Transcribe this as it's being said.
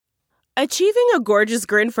Achieving a gorgeous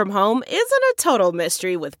grin from home isn't a total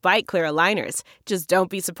mystery with Byte Clear aligners. Just don't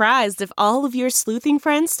be surprised if all of your sleuthing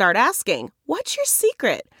friends start asking, "What's your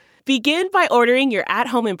secret?" Begin by ordering your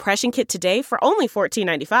at-home impression kit today for only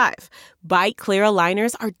 $14.95. Byte Clear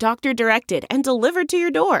aligners are doctor-directed and delivered to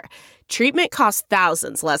your door. Treatment costs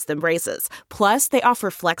thousands less than braces. Plus, they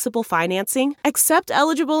offer flexible financing, accept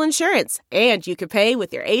eligible insurance, and you can pay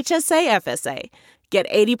with your HSA FSA. Get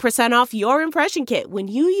 80% off your impression kit when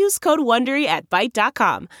you use code WONDERY at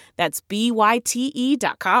Byte.com. That's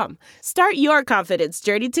BYTE.com. Start your confidence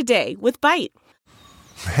journey today with Byte.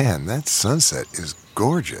 Man, that sunset is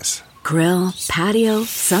gorgeous. Grill, patio,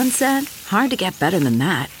 sunset. Hard to get better than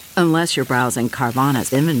that. Unless you're browsing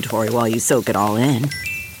Carvana's inventory while you soak it all in.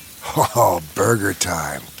 Oh, burger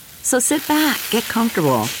time. So sit back, get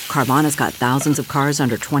comfortable. Carvana's got thousands of cars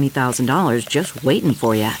under $20,000 just waiting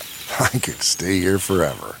for you. I could stay here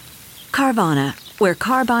forever. Carvana, where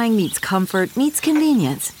car buying meets comfort, meets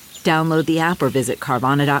convenience. Download the app or visit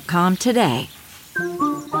Carvana.com today.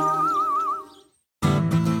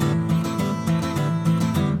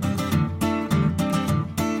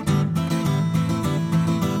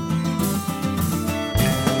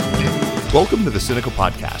 Welcome to the Sinica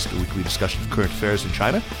Podcast, a weekly discussion of current affairs in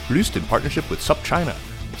China, produced in partnership with SupChina.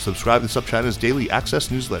 Subscribe to SupChina's daily access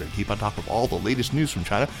newsletter. Keep on top of all the latest news from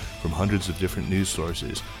China from hundreds of different news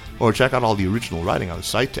sources. Or check out all the original writing on the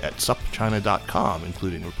site at supchina.com,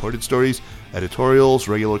 including reported stories, editorials,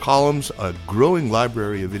 regular columns, a growing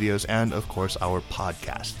library of videos, and, of course, our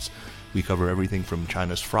podcasts. We cover everything from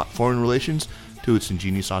China's fraught foreign relations to its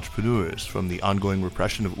ingenious entrepreneurs, from the ongoing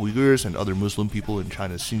repression of Uyghurs and other Muslim people in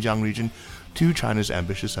China's Xinjiang region to China's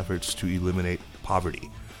ambitious efforts to eliminate poverty.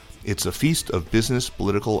 It's a feast of business,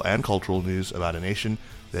 political, and cultural news about a nation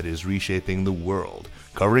that is reshaping the world,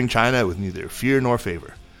 covering China with neither fear nor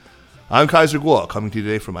favor. I'm Kaiser Kuo, coming to you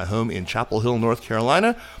today from my home in Chapel Hill, North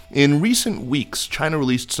Carolina. In recent weeks, China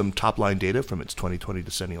released some top-line data from its 2020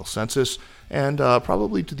 decennial census, and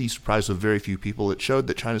probably to the surprise of very few people, it showed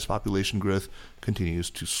that China's population growth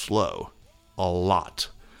continues to slow. A lot.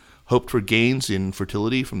 Hoped for gains in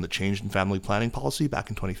fertility from the change in family planning policy back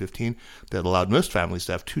in 2015 that allowed most families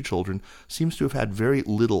to have 2 children seems to have had very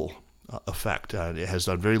little effect. It has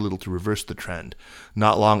done very little to reverse the trend.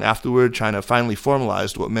 Not long afterward, China finally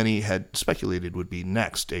formalized what many had speculated would be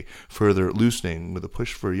next, a further loosening with a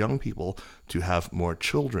push for young people to have more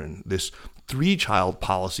children. This 3-child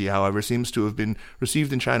policy, however, seems to have been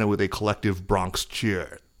received in China with a collective Bronx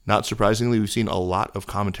cheer. Not surprisingly, we've seen a lot of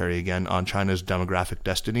commentary again on China's demographic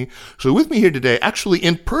destiny. So with me here today, actually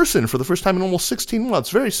in person for the first time in almost 16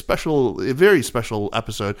 months, a very special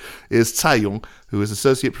episode, is Cai Yong, who is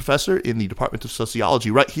associate professor in the Department of Sociology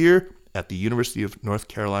right here at the University of North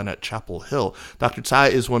Carolina at Chapel Hill. Dr. Cai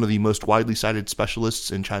is one of the most widely cited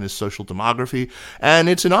specialists in China's social demography, and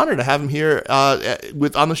it's an honor to have him here on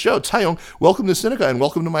the show. Cai Yong, welcome to Sinica and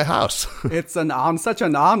welcome to my house. It's such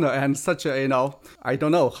an honor and such a, I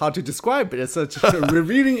don't know how to describe it. It's such a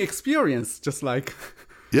revealing experience, just like...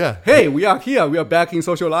 Yeah. Hey, we are here. We are back in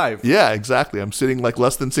social life. Yeah, exactly. I'm sitting like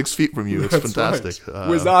less than 6 feet from you. It's fantastic. Right.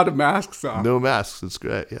 Without masks on. No masks. It's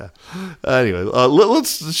great. Yeah. Anyway,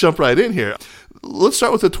 let's jump right in here. Let's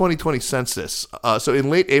start with the 2020 census. So in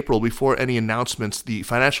late April, before any announcements, the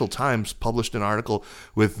Financial Times published an article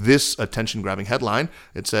with this attention-grabbing headline.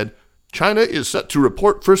 It said, China is set to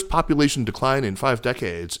report first population decline in 5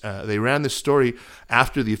 decades. They ran this story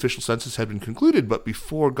after the official census had been concluded, but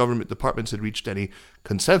before government departments had reached any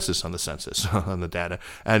consensus on the census, on the data,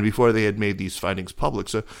 and before they had made these findings public.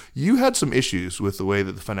 So you had some issues with the way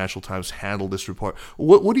that the Financial Times handled this report.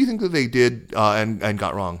 What do you think that they did and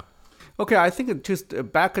got wrong? Okay, I think just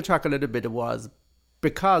backtrack a little bit was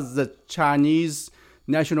because the Chinese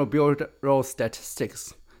National Bureau of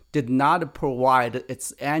Statistics did not provide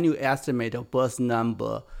its annual estimate of birth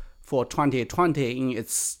number for 2020 in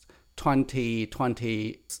its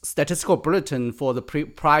 2020 statistical bulletin for the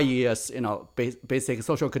prior years, basic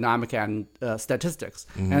socioeconomic and statistics.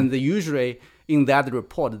 Mm-hmm. And usually in that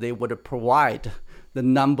report, they would provide the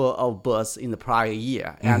number of births in the prior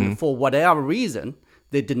year. Mm-hmm. And for whatever reason,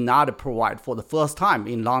 they did not provide for the first time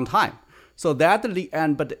in a long time. So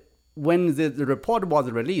but when the report was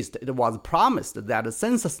released, it was promised that the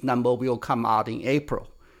census number will come out in April.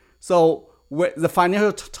 So the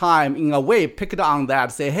Financial Times, in a way, picked on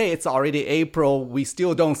that, say, hey, it's already April. We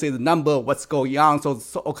still don't see the number, what's going on. So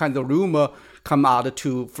all kinds of rumor come out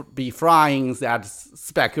to be flying that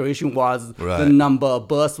speculation was the number of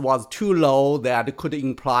births was too low that could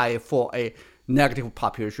imply for a negative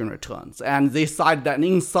population returns. And they cited that an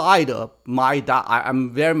insider might die.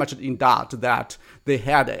 I'm very much in doubt that they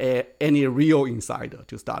had any real insider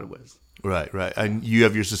to start with. Right. And you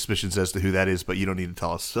have your suspicions as to who that is, but you don't need to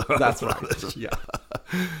tell us. That's right. Yeah.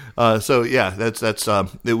 That's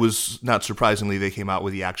it was not surprisingly they came out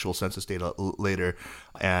with the actual census data later,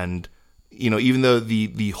 and even though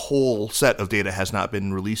the whole set of data has not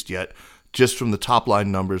been released yet, just from the top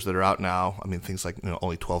line numbers that are out now, I mean things like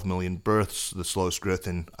only 12 million births, the slowest growth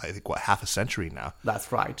in I think half a century now.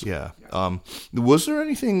 That's right. Yeah. Was there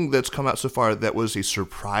anything that's come out so far that was a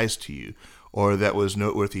surprise to you, or that was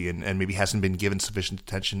noteworthy and maybe hasn't been given sufficient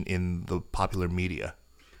attention in the popular media?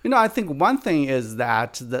 I think one thing is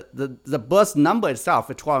that the birth number itself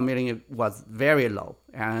at 12 million was very low.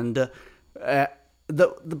 And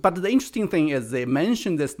but the interesting thing is they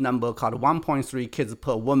mentioned this number called 1.3 kids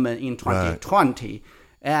per woman in 2020. Right.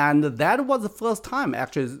 And that was the first time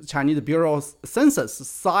actually the Chinese Bureau of Census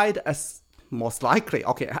cited as most likely.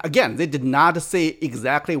 Okay, again, they did not say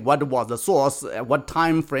exactly what was the source, what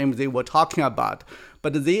time frame they were talking about,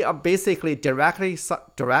 but they are basically directly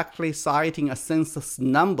citing a census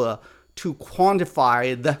number to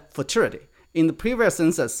quantify the fertility. In the previous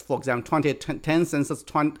census, for example, 2010 census,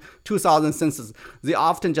 2000 census, they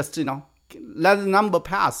often just, let the number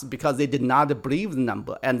pass because they did not believe the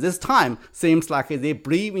number. And this time, seems like they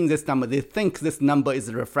believe in this number. They think this number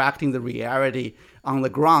is reflecting the reality on the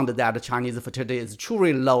ground that the Chinese fertility is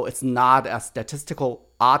truly low. It's not a statistical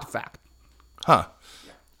artifact. Huh.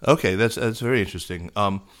 Okay, that's very interesting.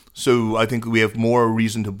 So I think we have more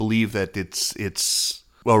reason to believe that it's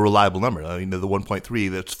a reliable number. I mean, the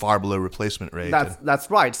 1.3, that's far below replacement rate.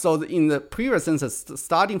 That's right. So in the previous census,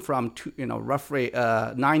 starting from roughly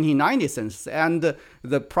 1990 census, and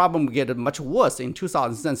the problem get much worse in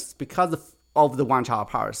 2000 census because of the one-child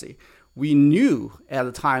policy. We knew at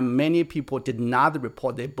the time many people did not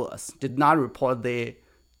report their births, did not report their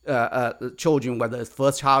children, whether it's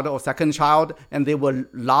first child or second child, and there were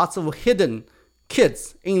lots of hidden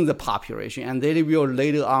kids in the population, and they will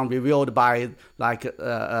later on revealed by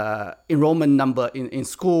enrollment number in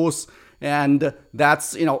schools, and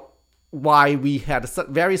that's why we had a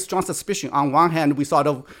very strong suspicion. On one hand, we sort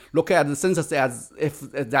of look at the census as if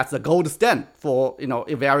that's a gold standard for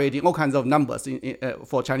evaluating all kinds of numbers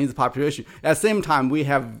for Chinese population. At the same time, we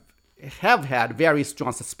have had very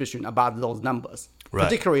strong suspicion about those numbers. Right.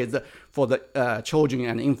 Particularly for the children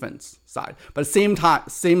and infants side. But at the same time,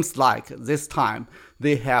 seems like this time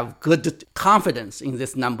they have good confidence in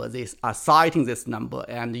this number. They are citing this number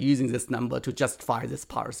and using this number to justify this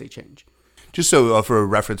policy change. Just so for a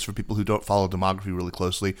reference for people who don't follow demography really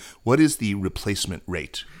closely, what is the replacement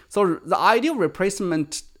rate? So the ideal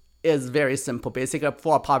replacement is very simple. Basically,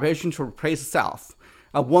 for a population to replace itself,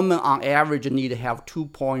 a woman on average need to have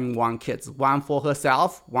 2.1 kids, one for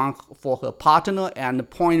herself, one for her partner, and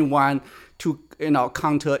 0.1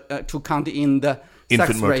 to count in the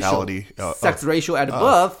infant mortality, sex ratio at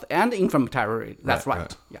birth and infant mortality. That's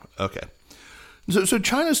right. Yeah. Okay. So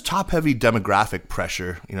China's top-heavy demographic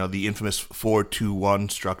pressure, the infamous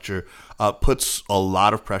 4-2-1 structure, puts a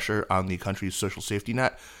lot of pressure on the country's social safety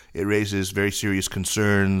net. It raises very serious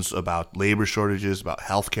concerns about labor shortages, about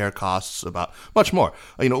healthcare costs, about much more.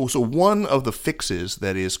 So one of the fixes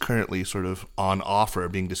that is currently sort of on offer,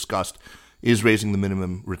 being discussed, is raising the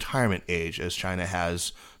minimum retirement age, as China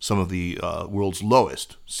has some of the world's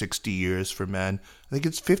lowest, 60 years for men. I think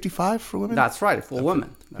it's 55 for women. That's right, for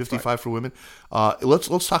women. 55 for women.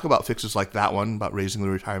 Let's talk about fixes like that one, about raising the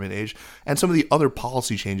retirement age, and some of the other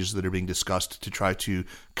policy changes that are being discussed to try to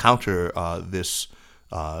counter this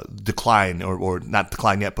decline, or not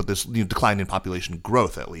decline yet, but this decline in population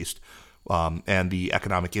growth at least, and the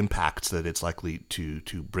economic impacts that it's likely to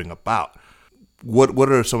bring about. What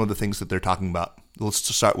are some of the things that they're talking about? Let's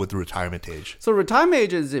start with the retirement age. So retirement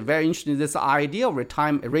age is very interesting. This idea of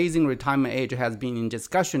raising retirement age has been in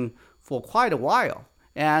discussion for quite a while.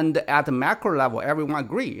 And at the macro level, everyone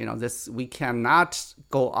agree, we cannot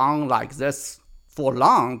go on like this for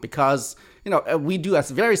long because, we do a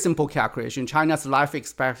very simple calculation. China's life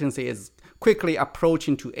expectancy is quickly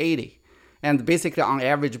approaching to 80. And basically, on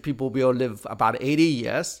average, people will live about 80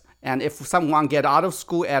 years. And if someone get out of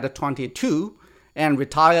school at 22 and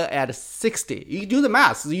retire at 60, you do the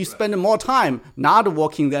math. You spend more time not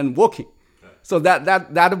working than working. So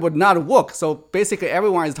that would not work. So basically,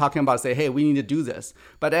 everyone is talking about, say, hey, we need to do this.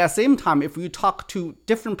 But at the same time, if you talk to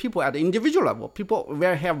different people at the individual level, people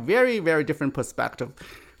have very, very different perspective.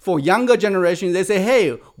 For younger generation, they say,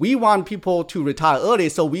 hey, we want people to retire early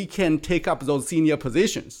so we can take up those senior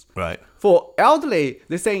positions. Right. For elderly,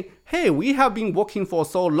 they say, hey, we have been working for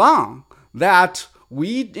so long that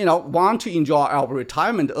we, want to enjoy our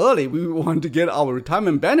retirement early. We want to get our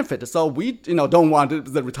retirement benefit. So we, don't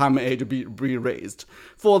want the retirement age to be raised.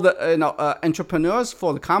 For the, entrepreneurs,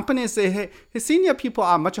 for the companies, say, hey, senior people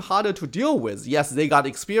are much harder to deal with. Yes, they got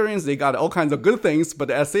experience, they got all kinds of good things, but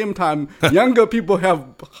at the same time, younger people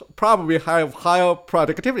probably have higher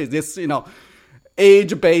productivity. This,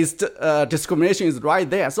 age-based discrimination is right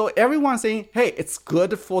there. So everyone's saying, hey, it's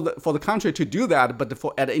good for the country to do that, but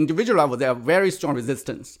at the individual level, there are very strong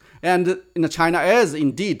resistance. And China is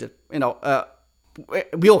indeed, basic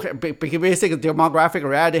demographic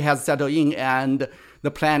reality has settled in, and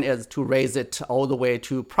the plan is to raise it all the way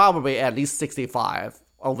to probably at least 65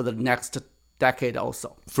 over the next decade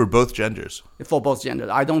also. For both genders? For both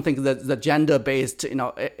genders. I don't think that the gender-based,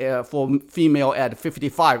 for female at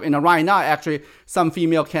 55. Right now, actually, some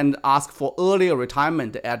female can ask for earlier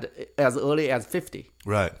retirement at as early as 50.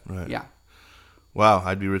 Right. Yeah. Wow,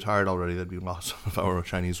 I'd be retired already. That'd be awesome if I were a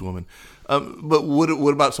Chinese woman. But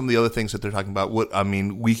what about some of the other things that they're talking about?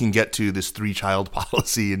 We can get to this 3-child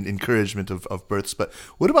policy and encouragement of births, but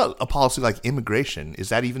what about a policy like immigration? Is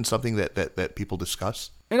that even something that people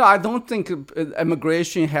discuss? I don't think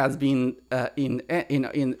immigration has been in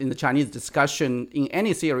the Chinese discussion in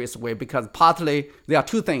any serious way, because partly there are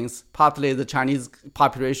two things. Partly the Chinese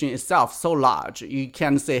population itself so large, you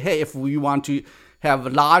can say, hey, if we want to have a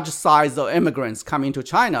large size of immigrants coming to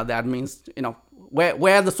China, that means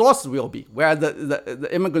where the source will be, where the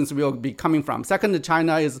immigrants will be coming from. Second,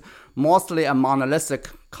 China is mostly a monolithic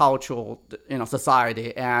cultural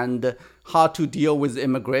society, and how to deal with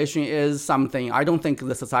immigration is something I don't think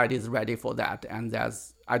the society is ready for that, and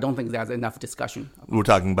I don't think there's enough discussion. We're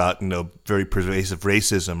talking about very pervasive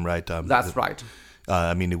racism, right? That's right.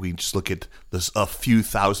 We just look at a few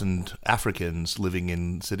thousand Africans living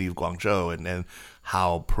in the city of Guangzhou, and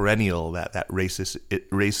how perennial that race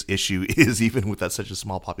issue is, even with such a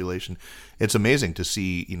small population. It's amazing to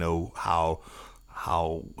see,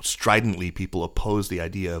 how stridently people oppose the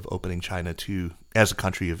idea of opening China as a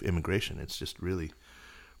country of immigration. It's just really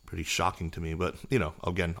pretty shocking to me, but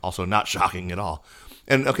again, also not shocking at all.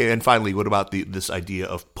 And finally, what about this idea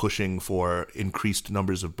of pushing for increased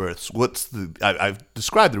numbers of births? I've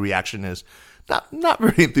described the reaction as not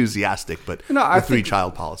very enthusiastic, but the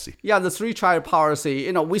 3-child policy. Yeah, the 3-child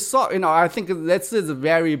policy. We saw. I think this is a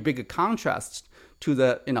very big contrast to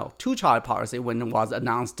the 2-child policy when it was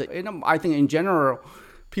announced. I think in general,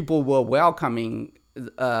 people were welcoming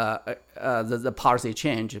the policy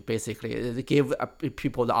change. Basically, it gave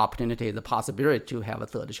people the opportunity, the possibility to have a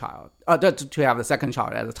third child, to have a second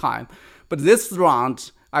child at a time. But this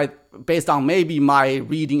round, based on maybe my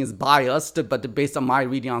reading is biased, but based on my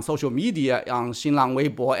reading on social media, on Xinlang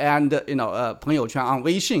Weibo and 朋友圈 on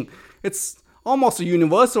Weixin, it's almost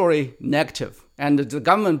universally negative, and the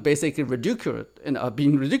government basically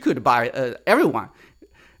being ridiculed by everyone.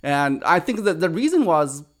 And I think that the reason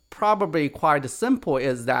was probably quite simple,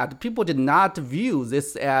 is that people did not view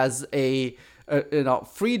this as a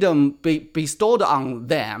freedom bestowed on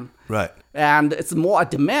them. Right. And it's more a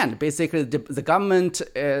demand. Basically, the government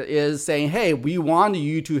is saying, hey, we want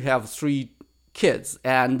you to have 3 kids,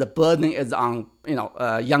 and the burden is on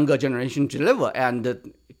younger generation to deliver.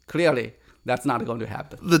 And clearly, that's not going to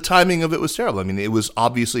happen. The timing of it was terrible. It was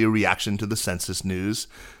obviously a reaction to the census news.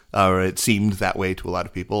 Or it seemed that way to a lot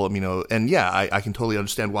of people, and yeah, I can totally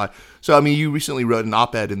understand why. So, you recently wrote an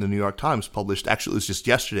op-ed in the New York Times, published, actually it was just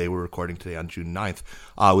yesterday, we're recording today on June 9th,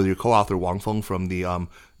 with your co-author Wang Feng from the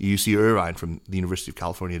UC Irvine, from the University of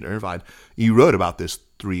California at Irvine. You wrote about this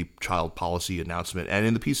 3-child policy announcement, and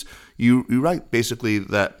in the piece, you write basically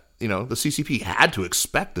that, the CCP had to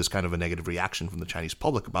expect this kind of a negative reaction from the Chinese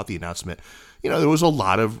public about the announcement. There was a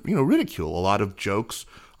lot of, ridicule, a lot of jokes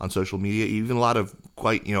on social media, even a lot of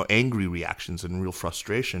quite, angry reactions and real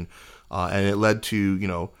frustration. And it led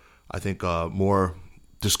to, I think more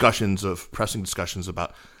pressing discussions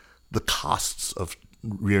about the costs of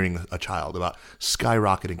rearing a child, about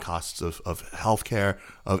skyrocketing costs of healthcare,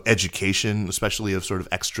 of education, especially of sort of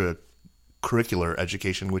extracurricular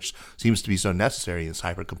education, which seems to be so necessary in this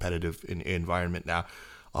hyper-competitive environment now,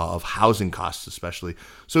 of housing costs especially.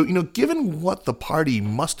 So, given what the party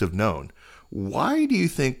must have known, why do you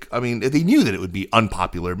think, they knew that it would be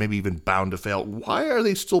unpopular, maybe even bound to fail. Why are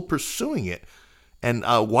they still pursuing it? And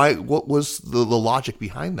what was the logic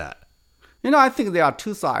behind that? I think there are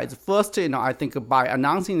two sides. First, I think by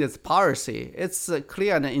announcing this policy, it's a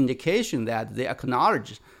clear indication that they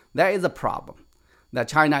acknowledge there is a problem, that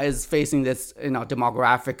China is facing this,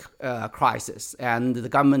 demographic crisis, and the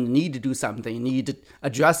government need to do something, need to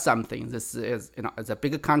address something. This is, as a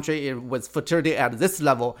bigger country with fertility at this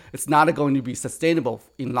level, it's not going to be sustainable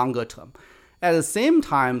in longer term. At the same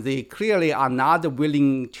time, they clearly are not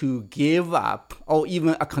willing to give up or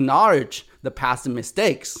even acknowledge the past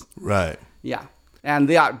mistakes. Right. Yeah. And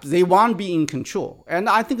they want to be in control. And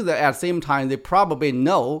I think that at the same time, they probably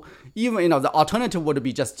know, even, the alternative would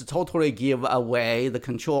be just to totally give away the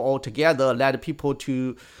control altogether, let people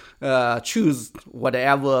to choose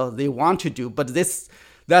whatever they want to do. But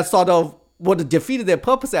that sort of would defeat their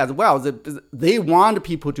purpose as well. They want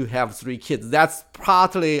people to have 3 kids. That's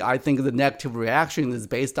partly, I think, the negative reaction is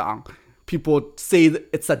based on people say that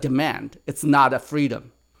it's a demand. It's not a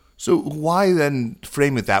freedom. So why then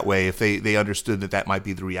frame it that way if they understood that might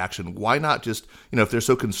be the reaction? Why not just, if they're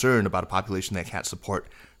so concerned about a population that can't support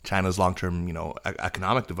China's long-term,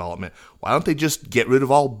 economic development, why don't they just get rid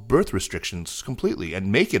of all birth restrictions completely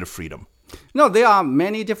and make it a freedom? There are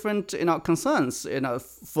many different, concerns.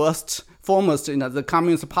 Foremost, the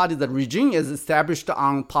Communist Party, the regime is established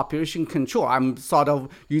on population control. I'm sort of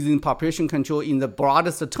using population control in the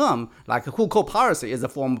broadest term, like hukou policy is a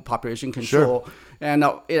form of population control. Sure. And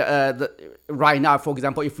right now, for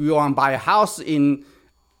example, if you want to buy a house in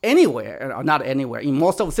anywhere, or not anywhere, in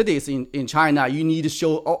most of the cities in China, you need to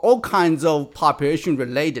show all kinds of population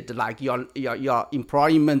related, like your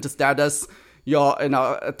employment status, your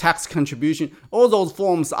tax contribution. All those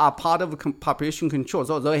forms are part of population control.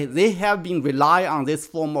 So they have been relying on this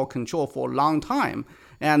form of control for a long time,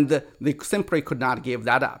 and they simply could not give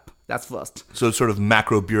that up. That's first. So it's sort of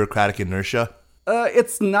macro bureaucratic inertia.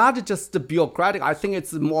 It's not just bureaucratic. I think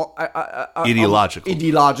it's more ideological.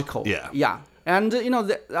 Ideological. Yeah. And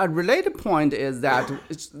a related point is that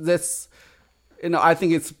this. I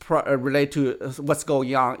think it's related to what's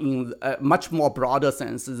going on in a much more broader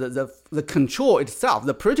sense. The control itself,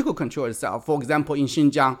 the political control itself. For example, in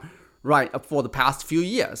Xinjiang, right, for the past few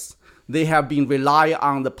years, they have been relying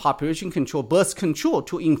on the population control, birth control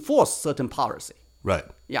to enforce certain policy. Right.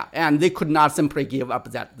 Yeah, and they could not simply give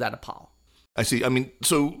up that power. I see. I mean,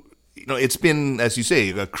 so, it's been, as you say,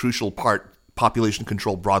 a crucial part. Population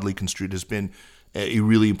control, broadly construed, has been a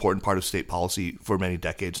really important part of state policy for many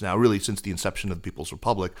decades now, really since the inception of the People's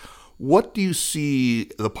Republic. What do you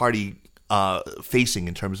see the party facing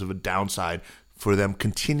in terms of a downside for them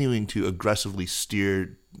continuing to aggressively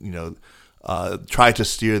steer, try to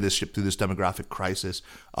steer this ship through this demographic crisis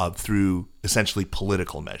through essentially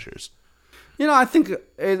political measures? I think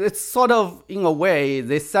it's sort of, in a way,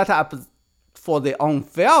 they set up for their own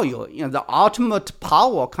failure. The ultimate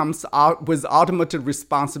power comes out with ultimate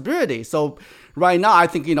responsibility. So right now, I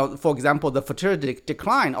think, for example, the fertility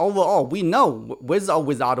decline, overall, we know with or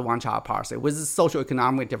without one-child policy, with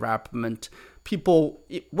socio-economic development, people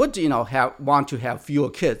would, want to have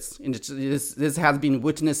fewer kids. And this has been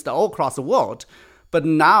witnessed all across the world. But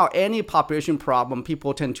now, any population problem,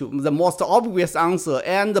 people tend to, the most obvious answer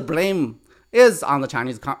and the blame is on the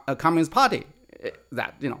Chinese Communist Party.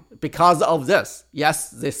 That, because of this, yes,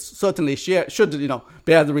 they certainly should,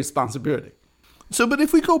 bear the responsibility. So, but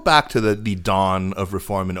if we go back to the dawn of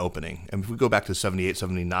reform and opening, and if we go back to 78,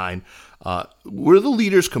 79, were the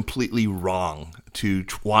leaders completely wrong to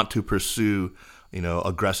want to pursue,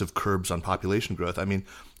 aggressive curbs on population growth? I mean,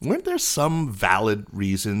 weren't there some valid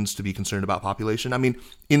reasons to be concerned about population? I mean,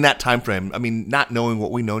 in that time frame, not knowing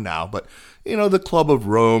what we know now, but, the Club of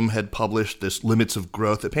Rome had published this Limits of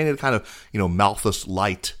Growth that painted a kind of, Malthus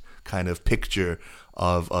light kind of picture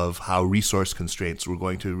of how resource constraints were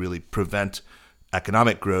going to really prevent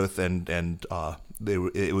economic growth, and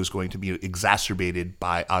it was going to be exacerbated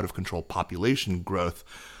by out-of-control population growth.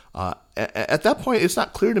 At that point, it's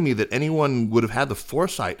not clear to me that anyone would have had the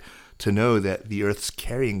foresight to know that the Earth's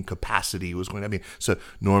carrying capacity was going to be. So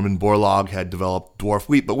Norman Borlaug had developed dwarf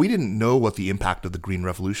wheat, but we didn't know what the impact of the Green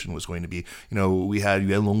Revolution was going to be. We had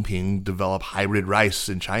Yuan Longping develop hybrid rice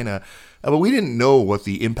in China, but we didn't know what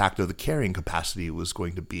the impact of the carrying capacity was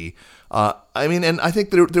going to be. And I think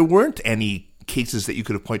there weren't any cases that you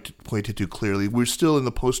could have pointed to clearly. We're still in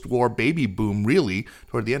the post-war baby boom, really,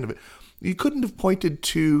 toward the end of it. You couldn't have pointed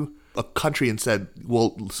to a country and said,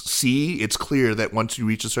 well, see, it's clear that once you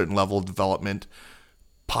reach a certain level of development,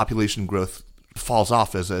 population growth falls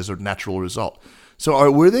off as a natural result. So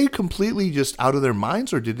were they completely just out of their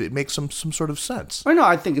minds, or did it make some sort of sense? No,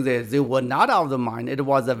 I think they were not out of their mind. It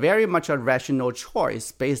was very much a rational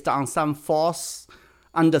choice based on some false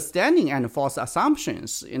understanding and false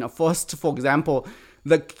assumptions. First, for example,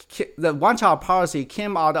 the one-child policy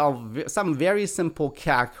came out of some very simple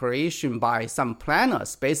calculation by some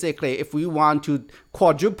planners. Basically, if we want to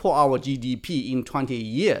quadruple our GDP in 20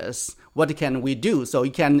 years, what can we do? So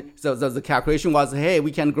the calculation was, hey,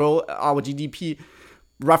 we can grow our GDP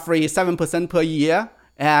roughly 7% per year,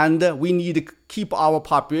 and we need to keep our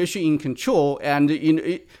population in control and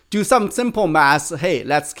do some simple math. Hey,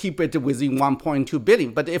 let's keep it within 1.2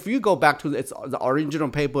 billion. But if you go back to the original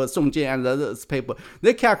paper, Song Jian and others paper,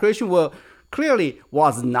 the calculation clearly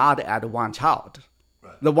was not at one child.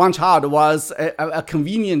 The one child was a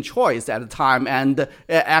convenient choice at the time, and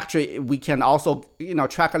actually we can also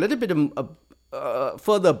track a little bit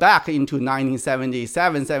further back into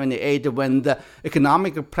 1977, 78 when the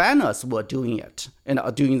economic planners were doing it,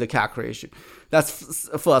 doing the calculation. That's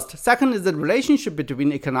first. Second is the relationship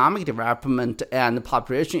between economic development and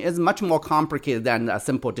population is much more complicated than a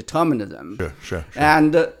simple determinism. Sure.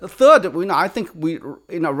 And third, I think we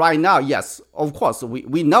right now, yes, of course,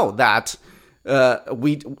 we know that.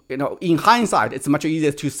 In hindsight, it's much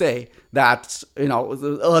easier to say that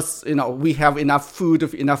us, we have enough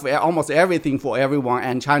food, enough almost everything for everyone,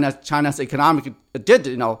 and China's economic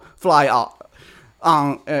did fly out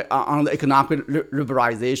on the economic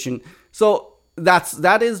liberalization. So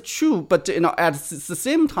that is true, but at the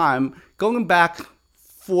same time, going back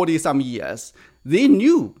 40 some years, they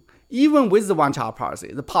knew even with the one-child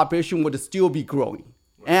policy, the population would still be growing.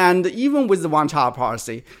 And even with the one-child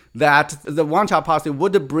policy, that the one-child policy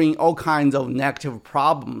would bring all kinds of negative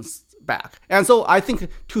problems back. And so I think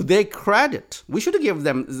to their credit, we should give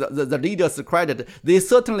them, the leaders, the credit. They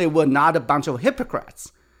certainly were not a bunch of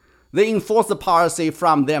hypocrites. They enforced the policy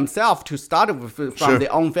from themselves to start with, from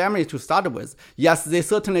their own family to start with. Yes, they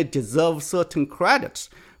certainly deserve certain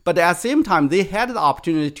credits. But at the same time, they had the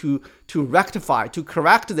opportunity to rectify, to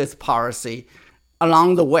correct this policy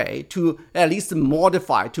along the way, to at least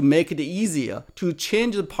modify, to make it easier, to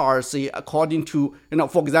change the policy according to,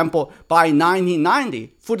 for example, by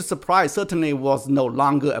 1990, food supply certainly was no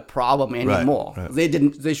longer a problem anymore. Right. They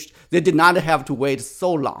did not have to wait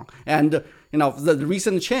so long. And, the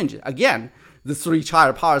recent change, again, the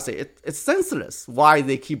three-child policy, it's senseless why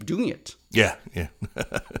they keep doing it. Yeah.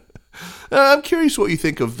 I'm curious what you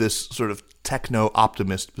think of this sort of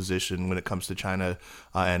techno-optimist position when it comes to China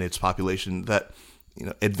and its population, that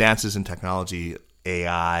advances in technology,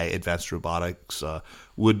 AI, advanced robotics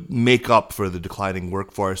would make up for the declining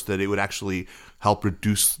workforce, that it would actually help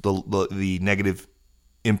reduce the negative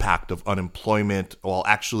impact of unemployment while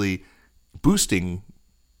actually boosting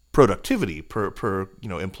productivity per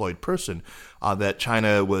employed person, that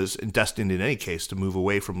China was destined in any case to move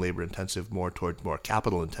away from labor intensive more toward more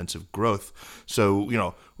capital intensive growth. So,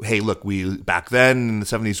 hey, look, we back then in the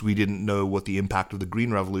 70s, we didn't know what the impact of the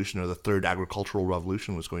Green Revolution or the third agricultural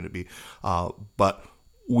revolution was going to be. But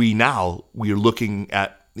we are looking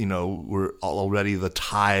at, we're already the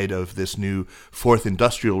tide of this new fourth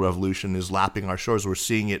industrial revolution is lapping our shores. We're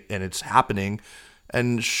seeing it and it's happening.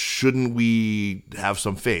 And shouldn't we have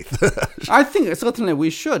some faith? I think certainly we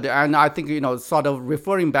should. And I think, sort of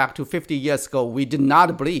referring back to 50 years ago, we did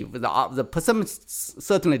not believe, the pessimists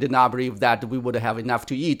certainly did not believe that we would have enough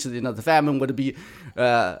to eat. The famine would be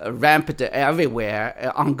rampant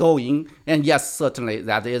everywhere, ongoing. And yes, certainly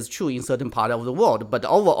that is true in certain part of the world. But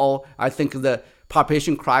overall, I think the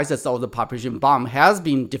population crisis or the population bomb has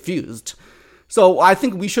been diffused. So I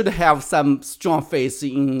think we should have some strong faith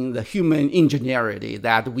in the human ingenuity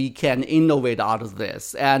that we can innovate out of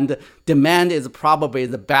this. And demand is probably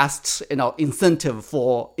the best, incentive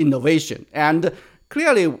for innovation. And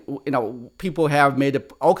clearly, people have made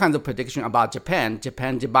all kinds of predictions about Japan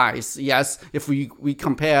demise. Yes, if we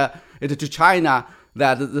compare it to China,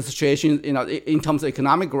 that the situation, in terms of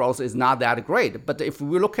economic growth is not that great. But if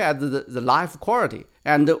we look at the life quality,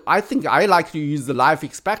 and I think I like to use the life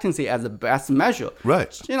expectancy as the best measure.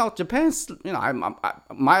 Right. Japan's,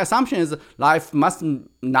 my assumption is life must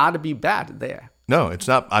not be bad there. No, it's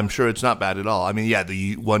not. I'm sure it's not bad at all. I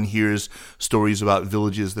mean, one hears stories about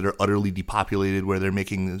villages that are utterly depopulated where they're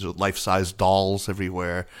making life-size dolls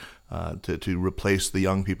everywhere to replace the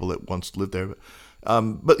young people that once lived there.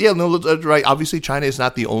 But yeah, no, right. Obviously, China is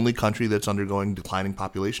not the only country that's undergoing declining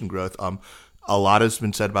population growth. A lot has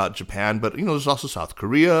been said about Japan, but there's also South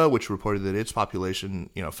Korea, which reported that its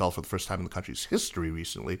population fell for the first time in the country's history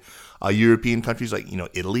recently. European countries like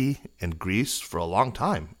Italy and Greece for a long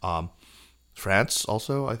time. France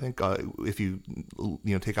also, I think, if you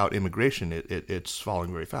take out immigration, it's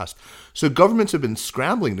falling very fast. So governments have been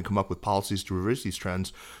scrambling to come up with policies to reverse these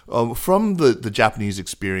trends. From the Japanese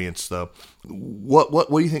experience, though, what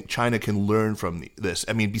do you think China can learn from this?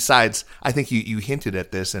 I mean, besides, I think you hinted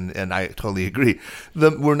at this, and I totally agree.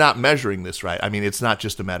 We're not measuring this right. I mean, it's not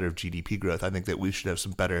just a matter of GDP growth. I think that we should have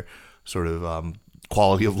some better sort of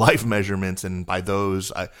quality of life measurements, and by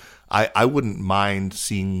those, I wouldn't mind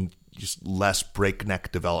seeing just less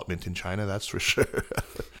breakneck development in China. That's for sure.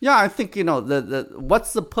 Yeah, I think,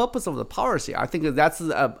 what's the purpose of the policy? I think that's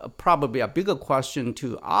probably a bigger question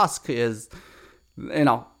to ask is,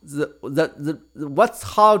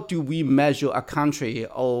 how do we measure a country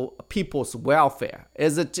or people's welfare?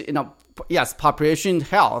 Is it, yes, population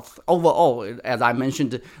health overall, as I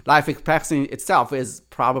mentioned, life expectancy itself is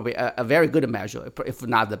probably a very good measure, if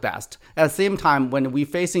not the best. At the same time, when we're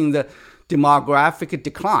facing the demographic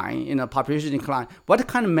decline, population decline, what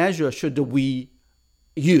kind of measure should we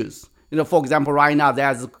use? For example, right now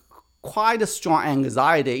there's quite a strong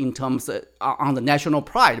anxiety in terms on the national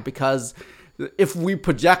pride, because if we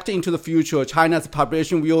project into the future, China's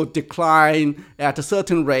population will decline at a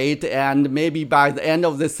certain rate, and maybe by the end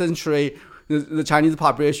of this century, the Chinese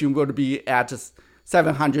population will be at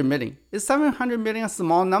 700 million. Is 700 million a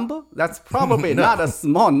small number? That's probably not a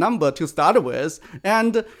small number to start with.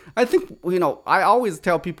 And I think, I always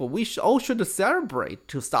tell people we all should celebrate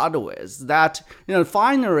to start with that,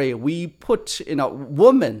 finally we put,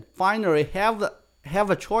 women finally have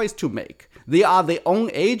a choice to make. They are their own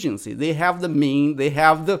agency. They have the means, they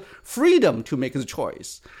have the freedom to make the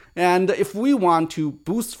choice. And if we want to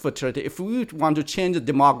boost fertility, if we want to change the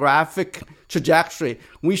demographic trajectory,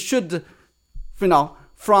 we should,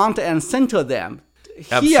 front and center them,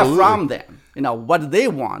 hear from them, what they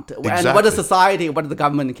want, and what the society, what the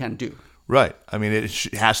government can do. Right. I mean, it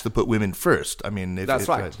has to put women first. I mean, that's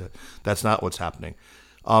right. That's not what's happening.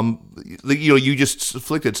 You just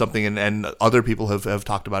afflicted something, and other people have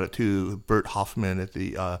talked about it too. Bert Hoffman at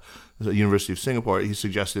the University of Singapore, he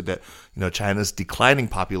suggested that China's declining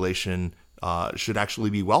population should actually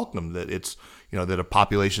be welcomed. That it's that a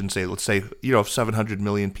population, let's say 700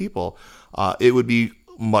 million people, it would be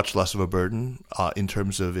much less of a burden in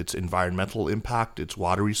terms of its environmental impact, its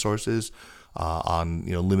water resources. On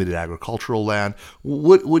limited agricultural land.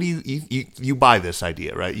 What do you buy this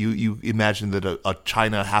idea, right? You imagine that a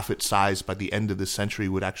China half its size by the end of this century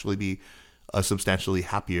would actually be a substantially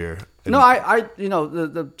happier. No,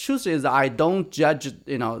 the truth is I don't judge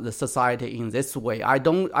the society in this way. I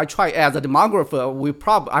try as a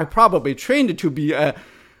demographer. I probably trained to be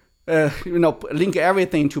link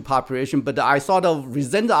everything to population, but I sort of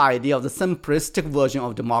resent the idea of the simplistic version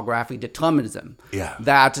of demographic determinism. Yeah.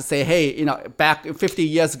 That say, hey, back 50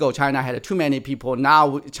 years ago, China had too many people.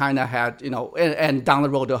 Now China had, and down the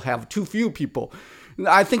road they'll have too few people.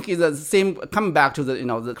 I think it's the same, coming back to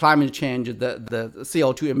the climate change, the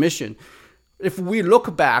CO2 emission. If we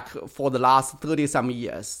look back for the last 30-some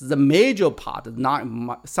years, the major part,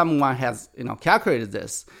 someone has, calculated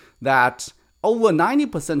this, that over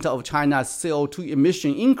 90% of China's CO2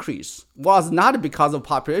 emission increase was not because of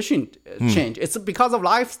population change. It's because of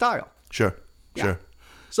lifestyle. Sure.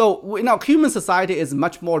 So, human society is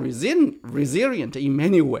much more resilient in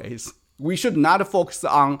many ways. We should not focus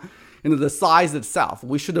on the size itself.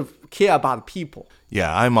 We should care about people.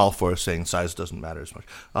 Yeah, I'm all for saying size doesn't matter as much.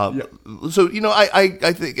 So,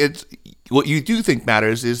 I think it's what you do think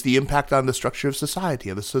matters is the impact on the structure of society,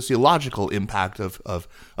 the sociological impact of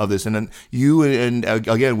this. And then you and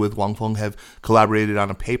again with Wang Feng have collaborated on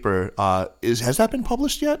a paper. Has that been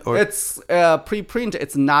published yet? Or? It's preprint.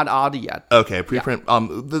 It's not out yet. Okay, preprint. Yeah.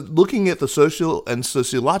 Looking at the social and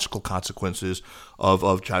sociological consequences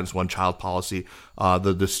of China's one-child policy,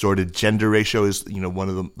 the distorted gender ratio is one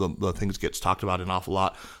of the things that gets talked about an awful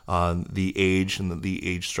lot. The age and the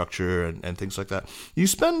age structure and things like that. You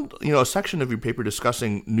spend a section of your paper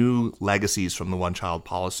discussing new legacies from the one-child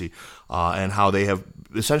policy and how they have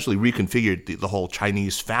essentially reconfigured the whole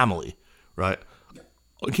Chinese family, right?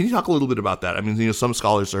 Can you talk a little bit about that? I mean, some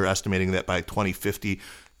scholars are estimating that by 2050,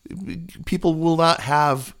 people will not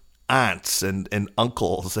have aunts and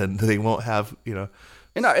uncles, and they won't have,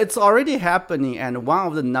 it's already happening, and one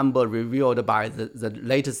of the numbers revealed by the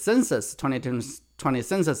latest census, 2020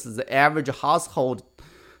 census, the average household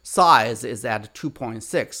size is at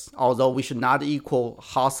 2.6. Although we should not equal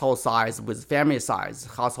household size with family size.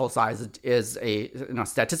 Household size is a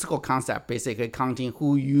statistical concept, basically counting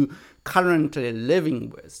who you currently living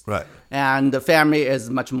with. Right. And the family is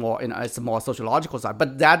much more, it's a more sociological side.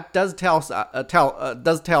 But that does tell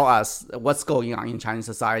us what's going on in Chinese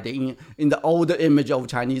society. In the older image of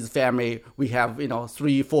Chinese family, we have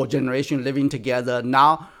 3-4 generations living together.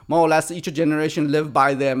 Now, more or less, each generation live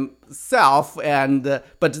by themselves,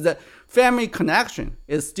 but the family connection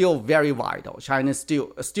is still very vital. China still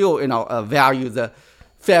value the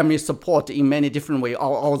family support in many different ways,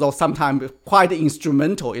 although sometimes quite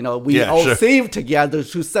instrumental. We save together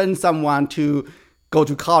to send someone to go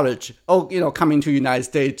to college, or coming to United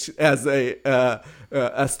States as a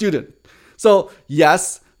student. So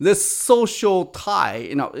yes, this social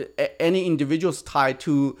tie, any individual's tie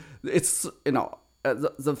to it's,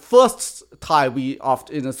 the first tie we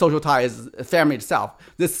often in the social tie is family itself.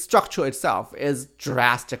 This structure itself is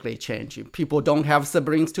drastically changing. People don't have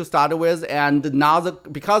siblings to start with, and now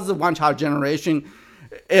because the one-child generation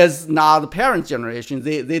is now the parents' generation,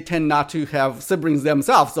 they tend not to have siblings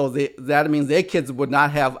themselves. So that means their kids would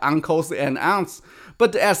not have uncles and aunts.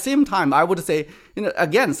 But at the same time, I would say,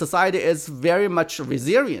 again, society is very much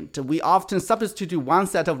resilient. We often substitute one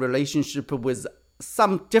set of relationship with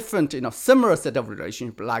some different, similar set of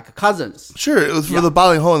relationship, like cousins. Sure, it was for the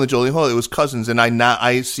Balingho and the Zhou-Ling-Ho, it was cousins, and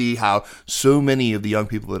I see how so many of the young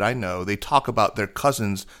people that I know, they talk about their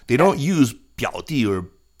cousins. They don't use 表弟 or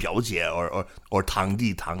表姐 or 堂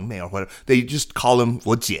弟堂妹 or whatever. They just call them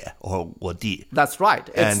我姐 or 我弟. That's right.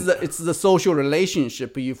 It's the social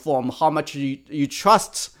relationship you form, how much you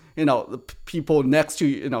trust. The people next to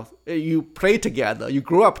you, you play together, you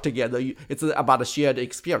grew up together. It's about a shared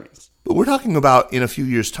experience. But we're talking about, in a few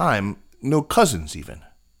years' time, no cousins even.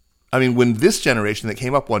 I mean, when this generation that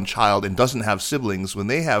came up one child and doesn't have siblings, when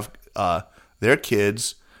they have their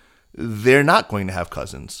kids, they're not going to have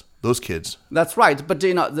cousins, those kids. That's right. But,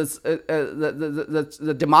 this,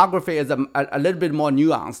 the demography is a little bit more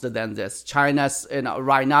nuanced than this. China's,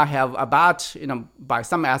 right now have about, by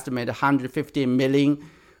some estimate, 150 million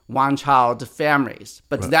one-child families.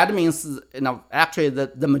 But that means, actually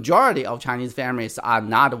the majority of Chinese families are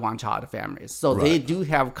not one-child families. So they do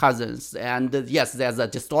have cousins. And yes, there's a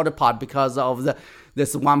distorted part because of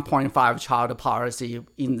this 1.5 child policy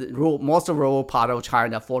in the most rural part of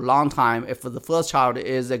China for a long time. If the first child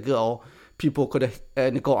is a girl, people could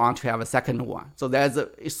go on to have a second one. So there's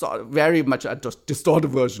very much a distorted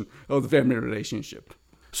version of the family relationship.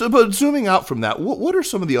 So, but zooming out from that, what are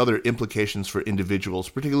some of the other implications for individuals,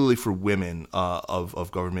 particularly for women, of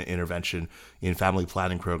government intervention in family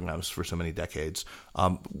planning programs for so many decades?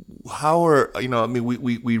 How are,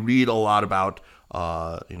 we read a lot about,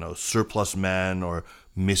 surplus men or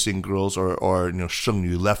missing girls or 剩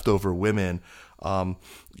女, leftover women. Can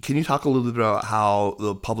you talk a little bit about how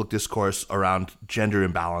the public discourse around gender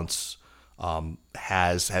imbalance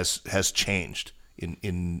has changed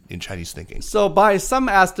in Chinese thinking? So by some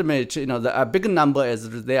estimate, a big number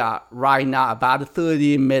is there are right now about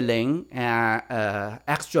 30 million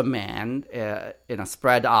extra men,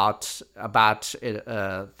 spread out about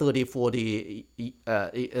 30, 40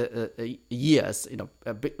 years,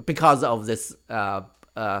 because of this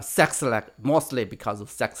mostly because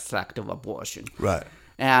of sex-selective abortion. Right.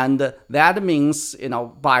 And that means,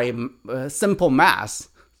 by simple math,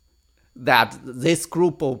 that this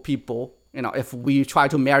group of people, if we try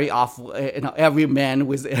to marry off, every man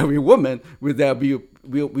with every woman, we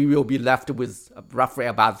will be left with roughly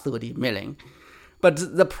about 30 million.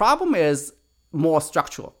 But the problem is more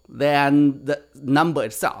structural than the number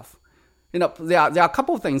itself. There are a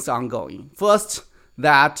couple of things ongoing. First,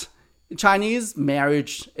 that Chinese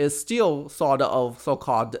marriage is still sort of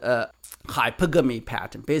so-called hypergamy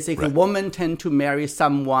pattern. Basically, women tend to marry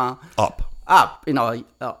someone up,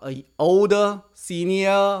 older,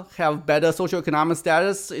 senior, have better socioeconomic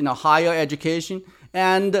status, higher education.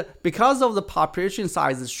 And because of the population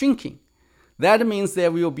size is shrinking, that means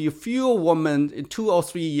there will be fewer women 2 or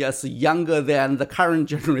 3 years younger than the current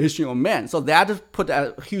generation of men. So that put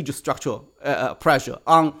a huge structural pressure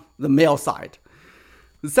on the male side.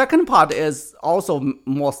 The second part is also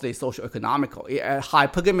mostly socioeconomical.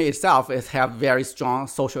 Hypergamy itself have very strong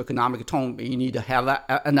socioeconomic tone. You need to have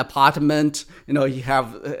an apartment. You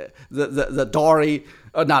have the dowry,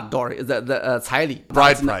 not dowry, the 彩礼,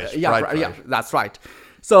 bride price. Yeah, that's right.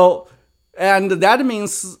 So, and that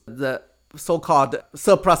means the so-called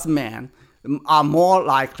surplus men are more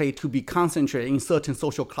likely to be concentrated in certain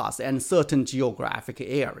social class and certain geographic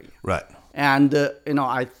area. Right. And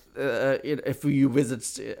if you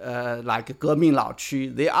visit like Geming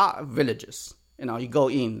Laoqu, they are villages. You go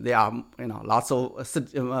in, there are lots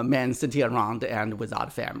of men sitting around and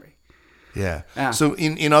without family. Yeah. So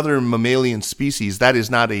in other mammalian species, that's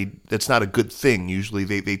not a good thing. Usually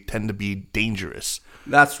they tend to be dangerous.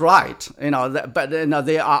 That's right. But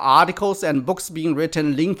there are articles and books being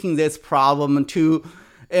written linking this problem to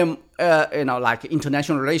like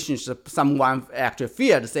international relationship. Someone actually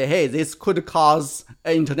feared, say, hey, this could cause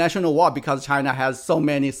an international war because China has so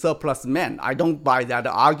many surplus men. I don't buy that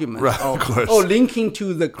argument. Right, of course. Linking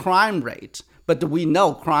to the crime rate. But we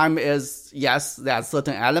know crime is, yes, there's a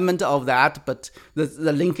certain element of that, but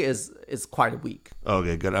the link is quite weak.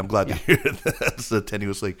 Okay, good. I'm glad to hear that. That's a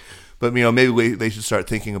tenuous link. But maybe they should start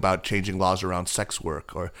thinking about changing laws around sex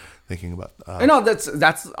work, or thinking about.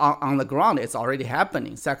 That's on the ground. It's already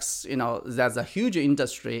happening. Sex, that's a huge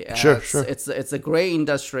industry. Sure. It's a great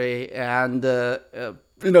industry, and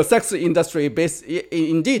sex industry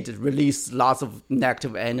indeed release lots of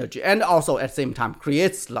negative energy, and also at the same time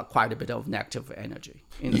creates quite a bit of negative energy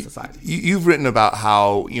in the society. You've written about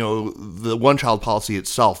how the one-child policy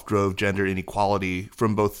itself drove gender inequality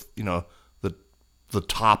from both the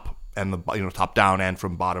top and the top down and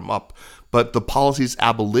from bottom up, but the policy's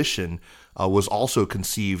abolition was also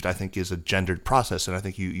conceived, I think, as a gendered process, and I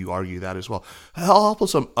think you argue that as well. Help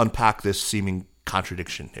us unpack this seeming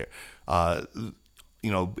contradiction here.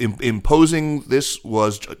 Imposing this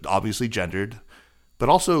was obviously gendered, but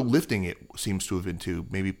also lifting it seems to have been too,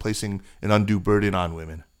 maybe placing an undue burden on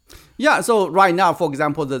women. Yeah, so right now, for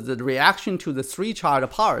example, the reaction to the three-child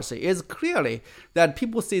policy is clearly that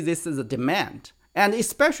people see this as a demand. And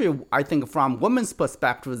especially, I think, from women's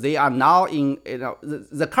perspective, they are now in,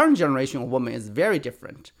 the current generation of women is very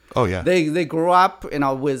different. Oh, yeah. They grew up,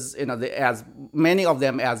 with, as many of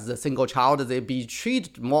them as a single child, they be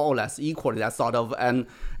treated more or less equally. That's sort of an,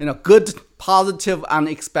 good, positive,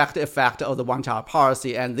 unexpected effect of the one-child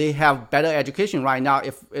policy. And they have better education right now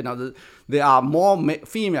if, there are more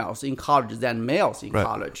females in college than males in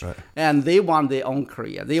college. Right. And they want their own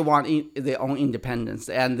career. They want their own independence.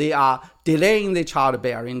 And they are delaying the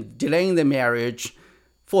childbearing, delaying the marriage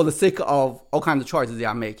for the sake of all kinds of choices they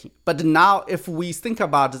are making. But now, if we think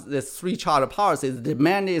about this three-child policy, the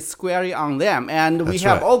demand is squarely on them. And we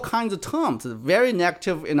have all kinds of terms, very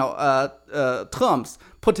negative terms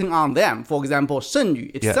putting on them. For example, 剩女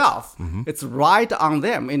itself, it's right on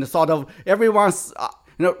them. In sort of everyone's...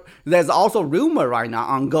 there's also rumor right now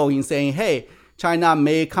ongoing saying, hey, China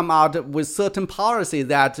may come out with certain policy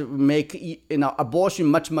that make abortion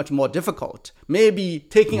much, much more difficult. Maybe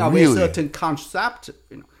taking away certain concept.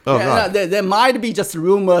 There might be just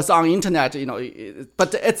rumors on internet,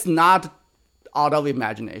 but it's not out of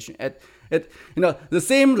imagination. The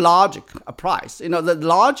same logic applies. The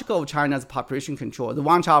logic of China's population control, the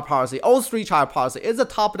one-child policy, or three-child policy, is a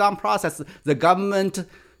top-down process. The government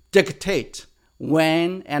dictate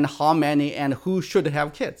when and how many and who should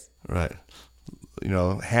have kids. Right.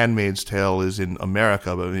 Handmaid's Tale is in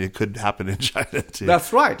America, but it could happen in China too.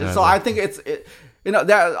 That's right. So I think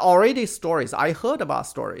there are already stories. I heard about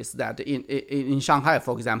stories that in Shanghai,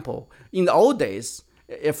 for example, in the old days,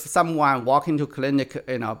 if someone walk into clinic,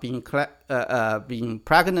 being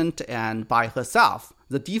pregnant and by herself,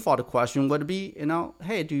 the default question would be,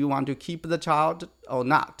 hey, do you want to keep the child or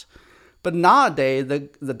not? But nowadays,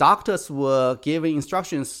 the doctors were giving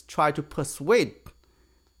instructions, try to persuade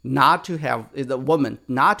the woman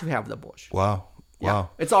not to have the abortion. Wow. Yeah,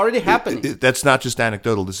 it's already happening. That's not just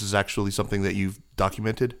anecdotal. This is actually something that you've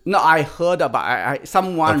documented? No, I heard about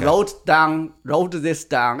someone wrote this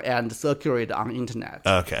down and circulated on the internet.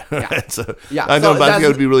 Okay. Yeah. I think it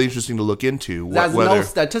would be really interesting to look into. There's no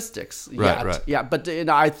statistics yet. Right. Yeah, but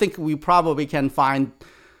I think we probably can find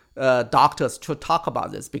doctors to talk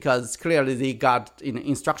about this because clearly they got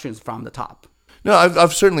instructions from the top. No,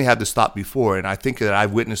 I've certainly had this thought before, and I think that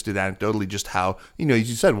I've witnessed it anecdotally just how, as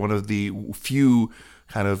you said, one of the few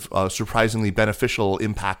kind of surprisingly beneficial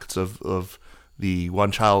impacts of the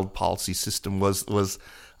one-child policy system was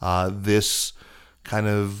this kind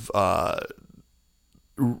of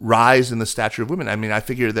rise in the stature of women. I mean, I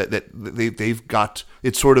figure that they've got,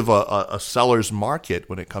 it's sort of a seller's market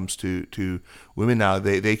when it comes to women now.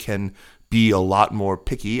 They can be a lot more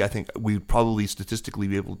picky. I think we'd probably statistically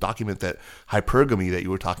be able to document that hypergamy that you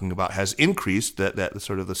were talking about has increased, that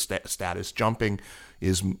sort of the status jumping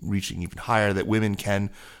is reaching even higher, that women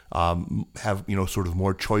can have, sort of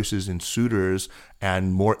more choices in suitors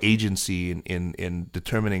and more agency in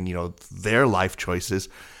determining, their life choices.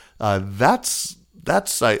 That's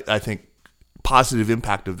I think, positive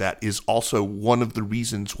impact of that is also one of the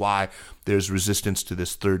reasons why there's resistance to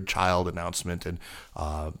this third child announcement, and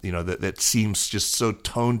that seems just so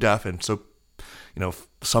tone deaf and so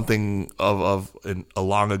something of a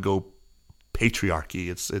long ago patriarchy.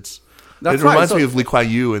 It reminds me of Lee Kuan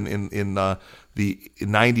Yew in the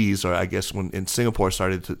 90s, or I guess when in Singapore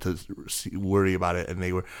started to worry about it, and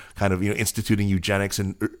they were kind of instituting eugenics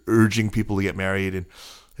and urging people to get married, and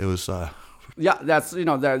it was. Yeah, that's,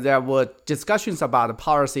 there were discussions about the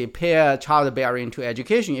policy, pair childbearing to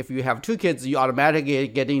education. If you have two kids, you automatically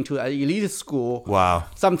get into an elite school. Wow.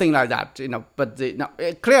 Something like that, But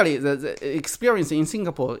clearly, the experience in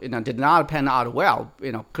Singapore, did not pan out well.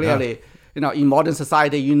 Clearly, in modern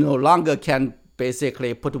society, you no longer can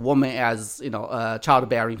basically put women as,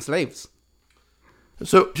 childbearing slaves.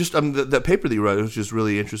 So just the paper that you wrote was just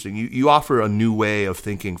really interesting. You offer a new way of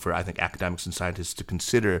thinking for, I think, academics and scientists to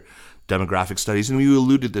consider demographic studies. And you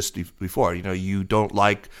alluded this before. You don't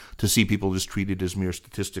like to see people just treated as mere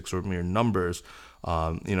statistics or mere numbers,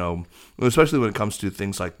 especially when it comes to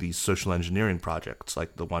things like these social engineering projects,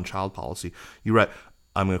 like the one-child policy. You write,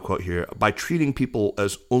 I'm going to quote here, by treating people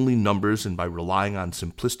as only numbers and by relying on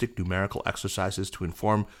simplistic numerical exercises to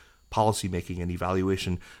inform policymaking and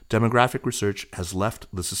evaluation, demographic research has left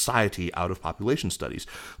the society out of population studies.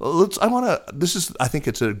 I think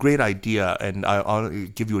it's a great idea, and I want to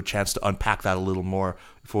give you a chance to unpack that a little more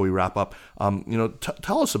before we wrap up.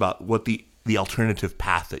 Tell us about what the alternative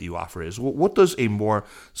path that you offer is. What does a more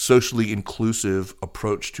socially inclusive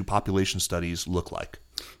approach to population studies look like?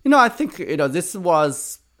 I think, this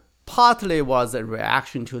was partly a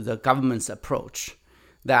reaction to the government's approach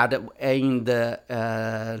that in the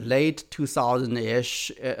late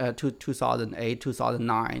 2000-ish, 2008,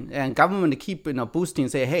 2009, and government keep boosting,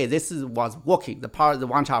 say, hey, was working. The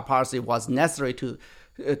one-child policy was necessary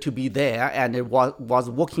to be there, and it was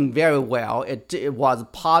working very well. It was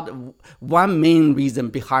one main reason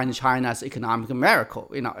behind China's economic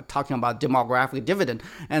miracle. Talking about demographic dividend,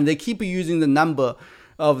 and they keep using the number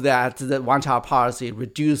of that the one-child policy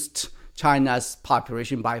reduced China's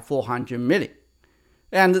population by 400 million.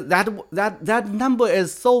 And that number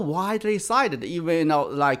is so widely cited, even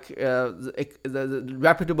the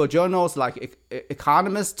reputable journals like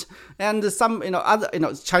Economist and some other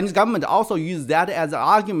Chinese government also use that as an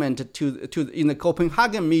argument to in the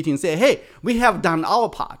Copenhagen meeting, say, hey, we have done our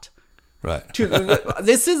part. Right.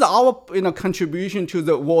 This is our contribution to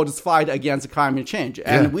the world's fight against climate change,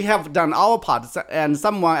 and we have done our part. And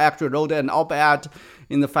someone actually wrote an op-ed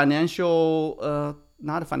in the Financial.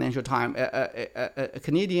 Not a Financial Times, a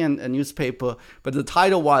Canadian newspaper, but the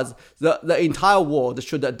title was the entire world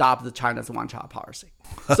should adopt the China's one-child policy.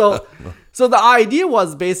 So the idea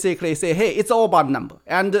was basically say, hey, it's all about number.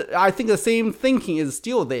 And I think the same thinking is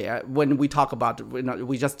still there when we talk about,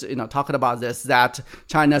 we just talking about this, that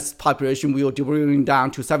China's population will dwindle down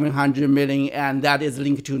to 700 million, and that is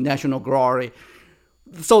linked to national glory.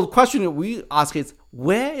 So the question we ask is,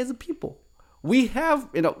 where is the people? We have,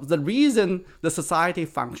 the reason the society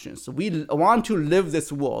functions, we want to live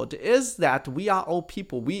this world, is that we are all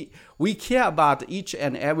people. We care about each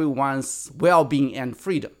and everyone's well-being and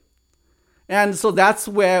freedom. And so that's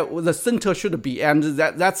where the center should be. And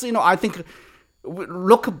that's, I think,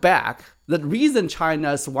 look back, the reason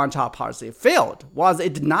China's one-child policy failed was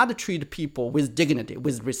it did not treat people with dignity,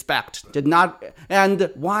 with respect,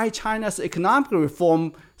 and why China's economic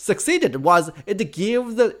reform succeeded was it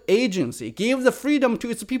gave the agency, gave the freedom to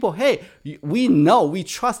its people. Hey, we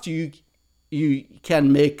trust you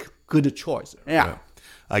can make good choice. Yeah.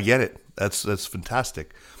 I get it. That's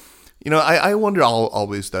fantastic. I wonder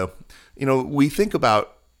always though, we think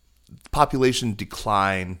about population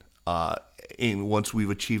decline once we've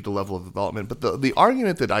achieved a level of development. But the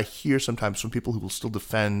argument that I hear sometimes from people who will still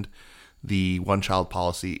defend the one-child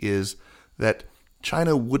policy is that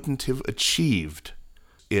China wouldn't have achieved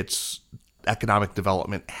its economic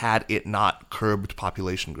development had it not curbed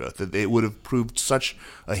population growth. That it would have proved such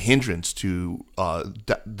a hindrance to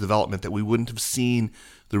development that we wouldn't have seen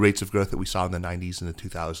the rates of growth that we saw in the 90s and the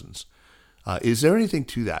 2000s. Is there anything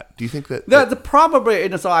to that? Do you think that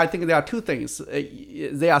probably? So I think there are two things.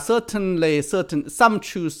 There are certainly some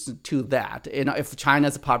truth to that. If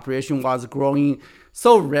China's population was growing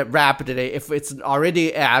so rapidly, if it's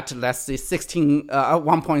already at, let's say,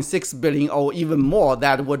 1.6 billion or even more,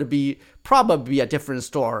 that would be probably a different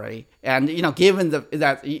story. And given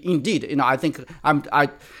that indeed, I think I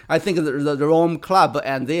think the Rome Club,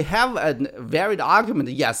 and they have a varied argument.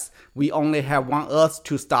 Yes, we only have one Earth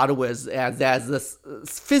to start with, as there's this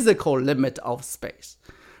physical limit of space.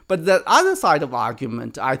 But the other side of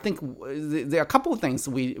argument, I think there are a couple of things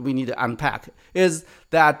we need to unpack, is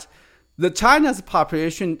that the China's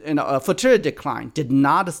population fertility decline did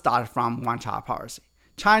not start from one-child policy.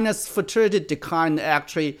 China's fertility declined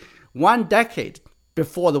actually 1 decade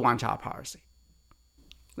before the one-child policy.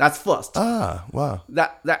 That's first. Ah, wow.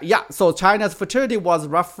 So China's fertility was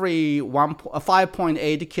roughly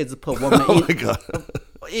 5.8 kids per woman. Oh my God.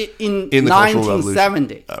 In the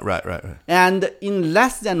 1970. Right. And in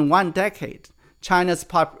less than 1 decade, China's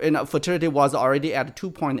fertility was already at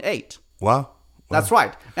 2.8. Wow. That's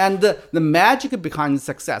right. And the magic behind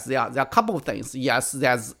success, there are a couple of things. Yes,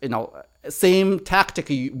 there's, same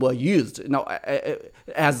tactic were used,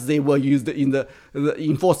 as they were used in the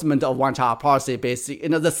enforcement of one-child policy. Basically,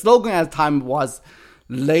 the slogan at the time was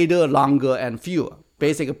later, longer, and fewer.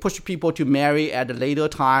 basically push people to marry at a later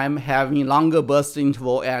time, having longer birth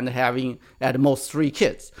interval, and having at most 3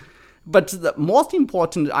 kids. But the most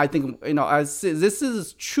important, I think, this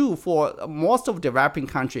is true for most of developing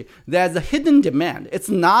countries. There's a hidden demand. It's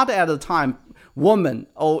not at the time women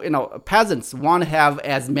or peasants want to have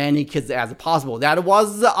as many kids as possible. That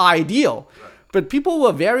was the ideal. But people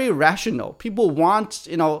were very rational. People want,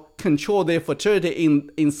 control their fertility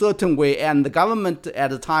in certain way, and the government at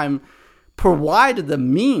the time provided the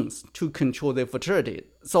means to control their fertility.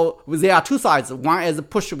 So there are 2 sides. One is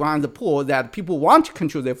push, one is pull, that people want to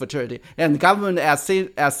control their fertility, and the government at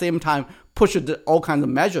the same time pushed all kinds of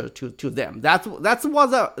measures to them. That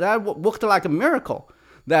worked like a miracle.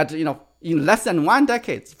 That in less than 1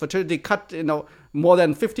 decade, fertility cut more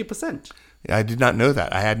than 50%. Yeah, I did not know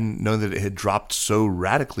that. I hadn't known that it had dropped so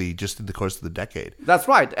radically just in the course of the decade. That's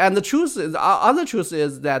right. And the other truth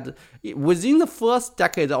is that within the first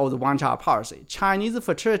decade of the one-child policy, Chinese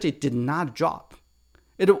fertility did not drop.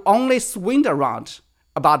 It only swinged around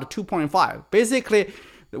about 2.5. Basically,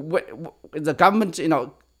 the government,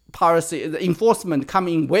 policy, the enforcement come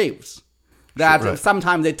in waves. That right.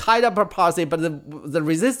 Sometimes they tied up a policy, but the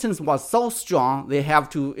resistance was so strong, they have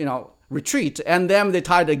to, retreat, and then they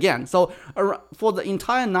tied again. So for the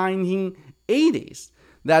entire 1980s,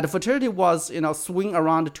 that fertility was, swing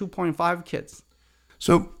around 2.5 kids.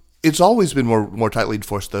 So it's always been more tightly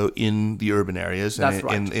enforced, though, in the urban areas, and That's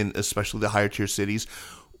right. in especially the higher tier cities.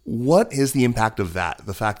 What is the impact of that?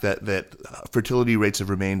 The fact that fertility rates have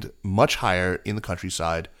remained much higher in the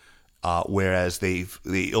countryside, whereas they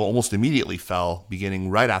almost immediately fell, beginning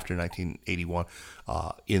right after 1981,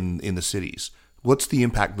 in the cities. What's the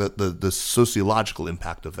impact, the sociological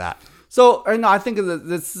impact of that? So, I think that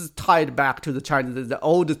this is tied back to the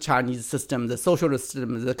old Chinese system, the socialist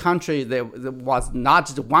system. The country, there was not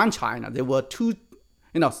just one China. There were 2,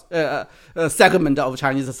 segments of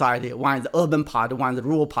Chinese society. One is the urban part, one is the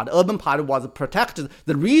rural part. The urban part was protected.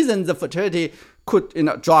 The reason the fertility could,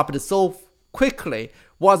 drop so quickly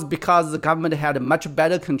was because the government had a much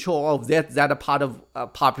better control of that part of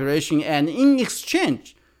population, and in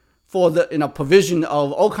exchange for the provision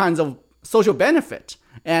of all kinds of social benefit,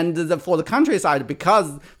 and for the countryside,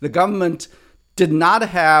 because the government did not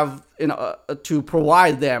have to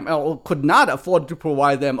provide them, or could not afford to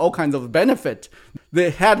provide them all kinds of benefit,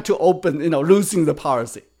 they had to open losing the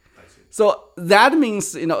policy. So that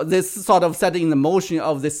means, this sort of setting the motion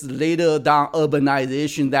of this later down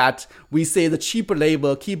urbanization, that we say the cheaper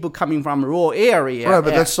labor keep coming from rural area. Right,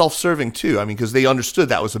 but that's self-serving too. I mean, because they understood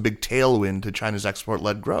that was a big tailwind to China's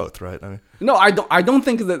export-led growth, right? I mean, no, I don't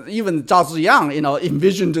think that even Zhao Ziyang,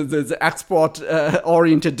 envisioned the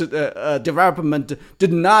export-oriented development,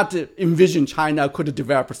 did not envision China could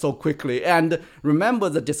develop so quickly. And remember,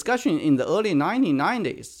 the discussion in the early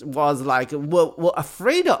 1990s was like, we're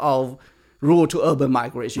afraid of rural to urban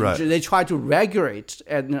migration. Right. They try to regulate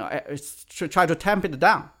and try to tamp it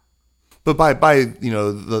down. But by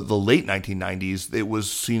the late 1990s, it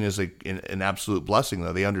was seen as an absolute blessing,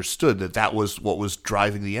 though. They understood that was what was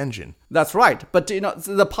driving the engine. That's right. But,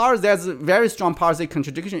 there's a very strong policy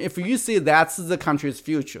contradiction. If you see that's the country's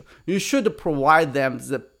future, you should provide them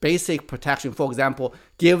the basic protection. For example,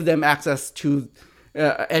 give them access to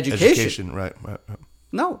education. Right.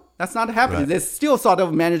 No, that's not happening. Right. They still sort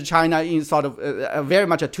of manage China in sort of very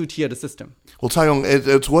much a 2-tiered system. Well, Taiyong,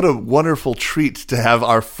 it's what a wonderful treat to have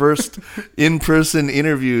our first in-person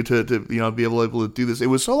interview to be able to do this. It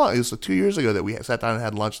was so long. It was 2 years ago that we sat down and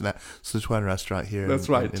had lunch in that Sichuan restaurant here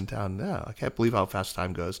in town. Yeah, I can't believe how fast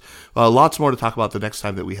time goes. Lots more to talk about the next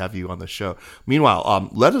time that we have you on the show. Meanwhile,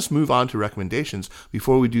 let us move on to recommendations.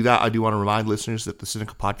 Before we do that, I do want to remind listeners that the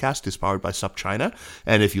Sinica podcast is powered by SupChina.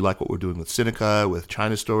 And if you like what we're doing with Sinica, with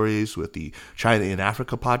China Stories, with the China in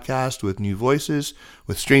Africa podcast, with New Voices,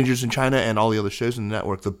 with Strangers in China, and all the other shows in the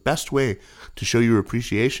network, the best way to show your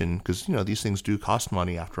appreciation, because these things do cost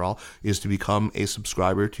money after all, is to become a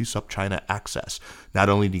subscriber to SupChina Access. Not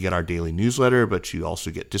only do you get our daily newsletter, but you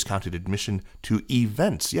also get discounted admission to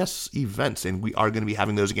events. Yes, events, and we are going to be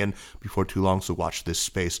having those again before too long, so watch this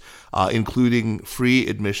space, including free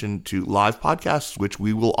admission to live podcasts, which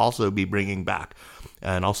we will also be bringing back.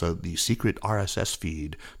 And also the secret RSS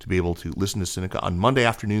feed to be able to listen to Sinica on Monday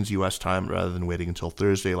afternoons U.S. time rather than waiting until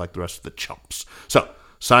Thursday like the rest of the chumps. So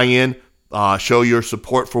sign in, show your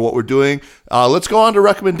support for what we're doing. Let's go on to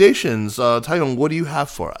recommendations. Taiyong, what do you have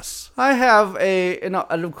for us? I have a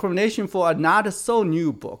recommendation for a not so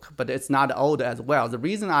new book, but it's not old as well. The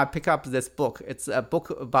reason I pick up this book, it's a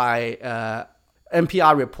book by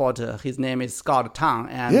NPR reporter. His name is Scott Tang,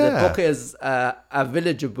 and the book is A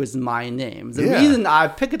Village with My Name. The reason I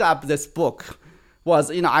picked up this book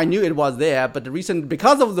was, I knew it was there, but recently,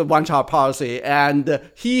 because of the one-child policy, and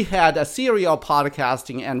he had a serial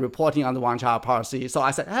podcasting and reporting on the one-child policy. So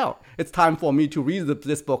I said, it's time for me to read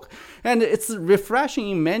this book. And it's refreshing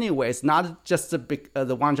in many ways, not just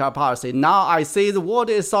the one-child policy. Now I see the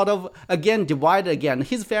world is sort of, again, divided again.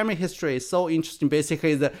 His family history is so interesting.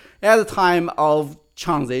 Basically, at the time of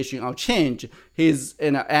transition or change, his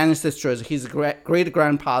ancestors, his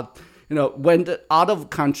great-grandpa, went out of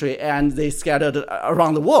country and they scattered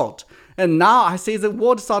around the world. And now I see the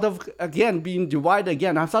world sort of, again, being divided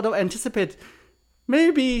again. I sort of anticipate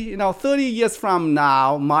maybe, 30 years from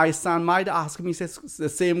now, my son might ask me the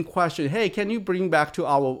same question. Hey, can you bring back to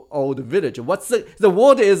our old village? The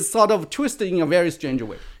world is sort of twisted in a very strange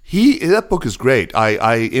way. That book is great.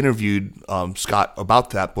 I interviewed Scott about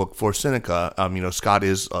that book for Sinica. Scott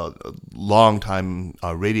is a longtime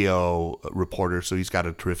radio reporter, so he's got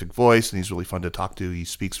a terrific voice and he's really fun to talk to. He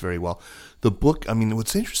speaks very well. The book,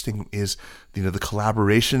 what's interesting is the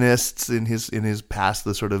collaborationists in his past,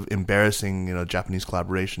 the sort of embarrassing Japanese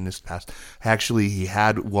collaborationist past. Actually, he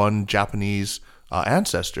had one Japanese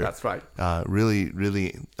ancestor. That's right. Really,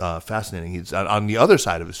 really fascinating. He's on the other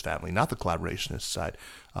side of his family, not the collaborationist side.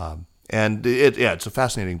 And it's a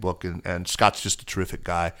fascinating book, and Scott's just a terrific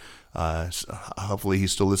guy. Hopefully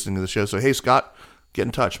he's still listening to the show. So, hey, Scott, get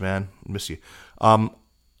in touch, man. Miss you.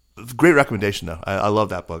 Great recommendation, though. I love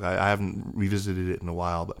that book. I haven't revisited it in a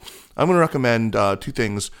while, but I'm going to recommend two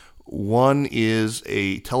things. One is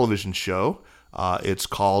a television show. It's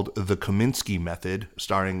called The Kaminsky Method,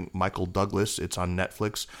 starring Michael Douglas. It's on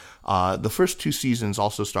Netflix. The first two seasons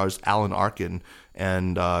also stars Alan Arkin,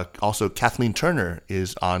 and also Kathleen Turner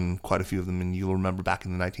is on quite a few of them. And you'll remember back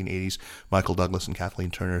in the 1980s, Michael Douglas and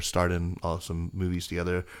Kathleen Turner starred in some movies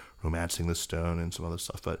together, Romancing the Stone and some other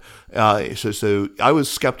stuff. But so I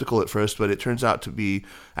was skeptical at first, but it turns out to be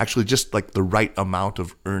actually just like the right amount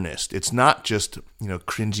of earnest. It's not just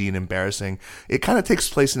cringy and embarrassing. It kind of takes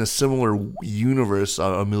place in a similar universe,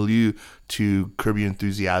 a milieu to Curb Your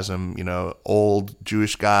Enthusiasm. Old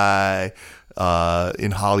Jewish guy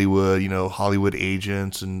in Hollywood. Hollywood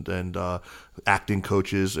agents and acting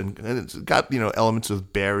coaches, and it's got elements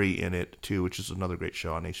of Barry in it too, which is another great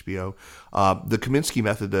show on HBO. The Kaminsky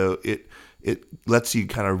Method, though, it lets you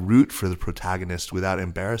kind of root for the protagonist without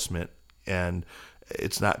embarrassment, and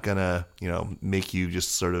it's not gonna make you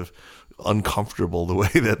just sort of uncomfortable the way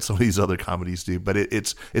that some of these other comedies do. But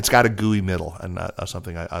it's got a gooey middle, and that's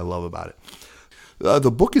something I love about it.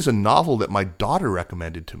 The book is a novel that my daughter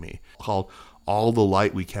recommended to me called All the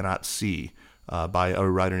Light We Cannot See, by a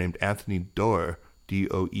writer named Anthony Doerr,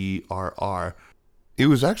 Doerr. It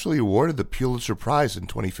was actually awarded the Pulitzer Prize in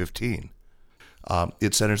 2015.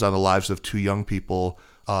 It centers on the lives of two young people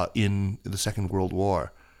in the Second World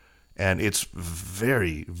War. And it's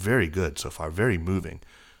very, very good so far, very moving.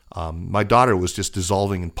 My daughter was just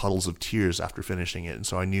dissolving in puddles of tears after finishing it, and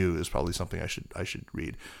so I knew it was probably something I should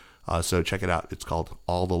read. So check it out. It's called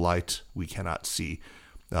All the Light We Cannot See.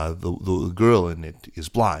 The girl in it is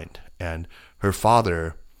blind, and her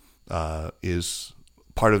father is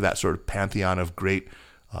part of that sort of pantheon of great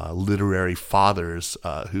literary fathers,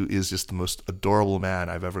 who is just the most adorable man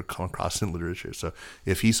I've ever come across in literature. So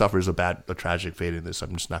if he suffers a tragic fate in this,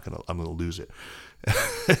 I'm gonna lose it.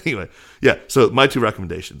 Anyway, yeah. So my two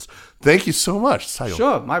recommendations. Thank you so much, Sayo.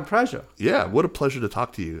 Sure, my pleasure. Yeah, what a pleasure to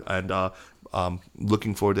talk to you, and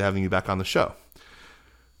looking forward to having you back on the show.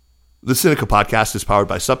 The Sinica podcast is powered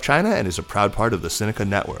by SupChina and is a proud part of the Sinica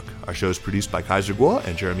Network. Our show is produced by Kaiser Guo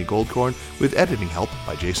and Jeremy Goldkorn, with editing help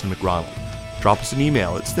by Jason McRonald. Drop us an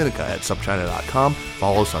email at sinica@supchina.com,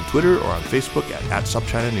 follow us on Twitter or on Facebook at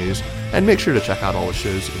SupChina News, and make sure to check out all the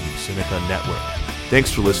shows in the Sinica Network. Thanks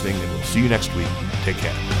for listening, and we'll see you next week. Take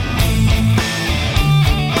care.